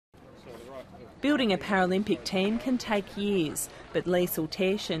Building a Paralympic team can take years, but Liesl,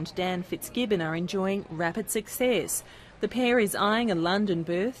 Tesch and Dan Fitzgibbon are enjoying rapid success. The pair is eyeing a London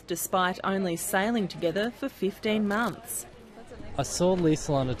berth despite only sailing together for 15 months. I saw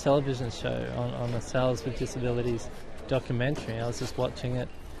Liesl on a television show on the Sailors with Disabilities documentary. I was just watching it.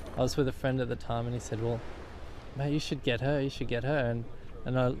 I was with a friend at the time and he said, well, mate, you should get her. And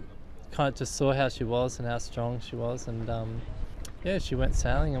I kind of just saw how she was and how strong she was, and yeah, she went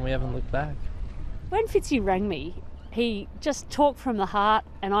sailing and we haven't looked back. When Fitzy rang me, he just talked from the heart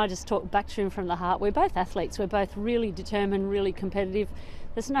and I just talked back to him from the heart. We're both athletes, we're both really determined, really competitive.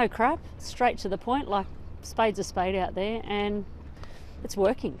 There's no crap, straight to the point, like spade's a spade out there, and it's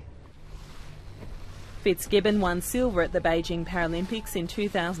working. Fitzgibbon won silver at the Beijing Paralympics in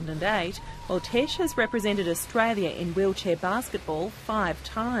 2008, while Tesch has represented Australia in wheelchair basketball 5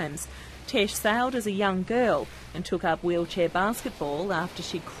 times. Tesch sailed as a young girl and took up wheelchair basketball after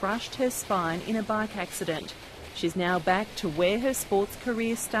she crushed her spine in a bike accident. She's now back to where her sports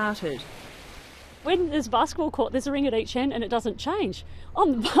career started. When there's a basketball court, there's a ring at each end and it doesn't change.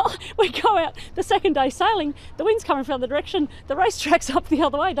 We go out the second day sailing, the wind's coming from the other direction, the racetrack's up the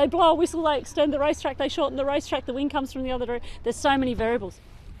other way. They blow a whistle, they extend the racetrack, they shorten the racetrack, the wind comes from the other direction. There's so many variables.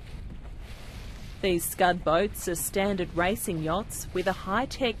 These scud boats are standard racing yachts with a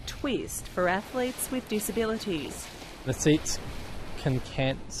high-tech twist for athletes with disabilities. The seats can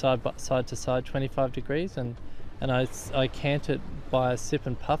cant side to side 25 degrees and I cant it by a sip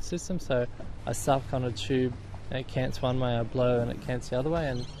and puff system, so I suck on a tube and it cants one way, I blow and it cants the other way,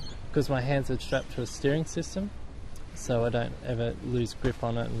 and because my hands are strapped to a steering system so I don't ever lose grip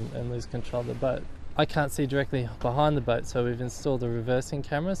on it and lose control of the boat. I can't see directly behind the boat, so we've installed a reversing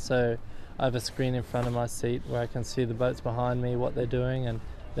camera, so I have a screen in front of my seat where I can see the boats behind me, what they're doing and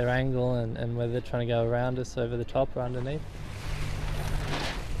their angle and whether they're trying to go around us, over the top or underneath.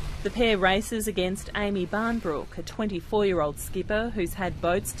 The pair races against Amy Bainbridge, a 24-year-old skipper who's had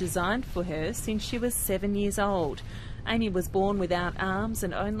boats designed for her since she was 7 years old. Amy was born without arms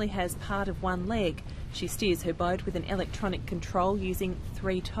and only has part of one leg. She steers her boat with an electronic control using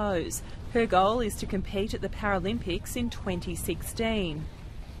 3 toes. Her goal is to compete at the Paralympics in 2016.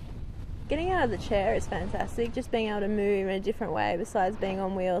 Getting out of the chair is fantastic, just being able to move in a different way besides being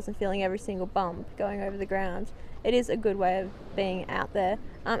on wheels and feeling every single bump going over the ground. It is a good way of being out there,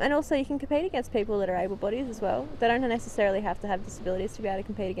 and also you can compete against people that are able-bodied as well. They don't necessarily have to have disabilities to be able to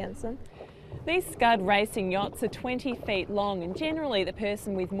compete against them. These scud racing yachts are 20 feet long, and generally the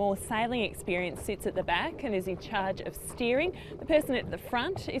person with more sailing experience sits at the back and is in charge of steering. The person at the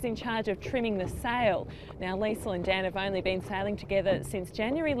front is in charge of trimming the sail. Now, Liesl and Dan have only been sailing together since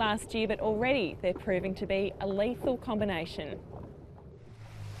January last year, but already they're proving to be a lethal combination.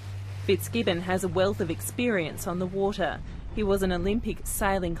 Fitzgibbon has a wealth of experience on the water. He was an Olympic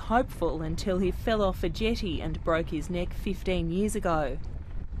sailing hopeful until he fell off a jetty and broke his neck 15 years ago.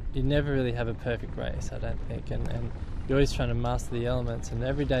 You never really have a perfect race, I don't think, and you're always trying to master the elements, and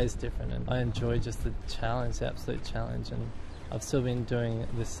every day is different, and I enjoy just the challenge, the absolute challenge, and I've still been doing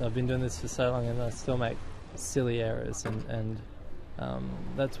this, I've been doing this for so long and I still make silly errors, and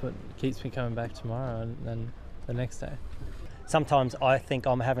that's what keeps me coming back tomorrow and the next day. Sometimes I think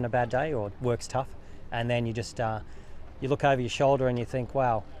I'm having a bad day or work's tough, and then you just you look over your shoulder and you think,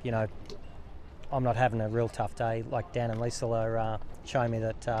 wow, you know, I'm not having a real tough day. Like Dan and Liesl are showing me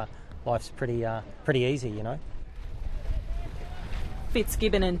that life's pretty easy, you know.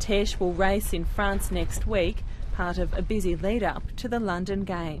 Fitzgibbon and Tesch will race in France next week, part of a busy lead-up to the London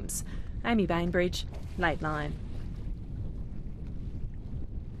Games. Amy Bainbridge, Lateline.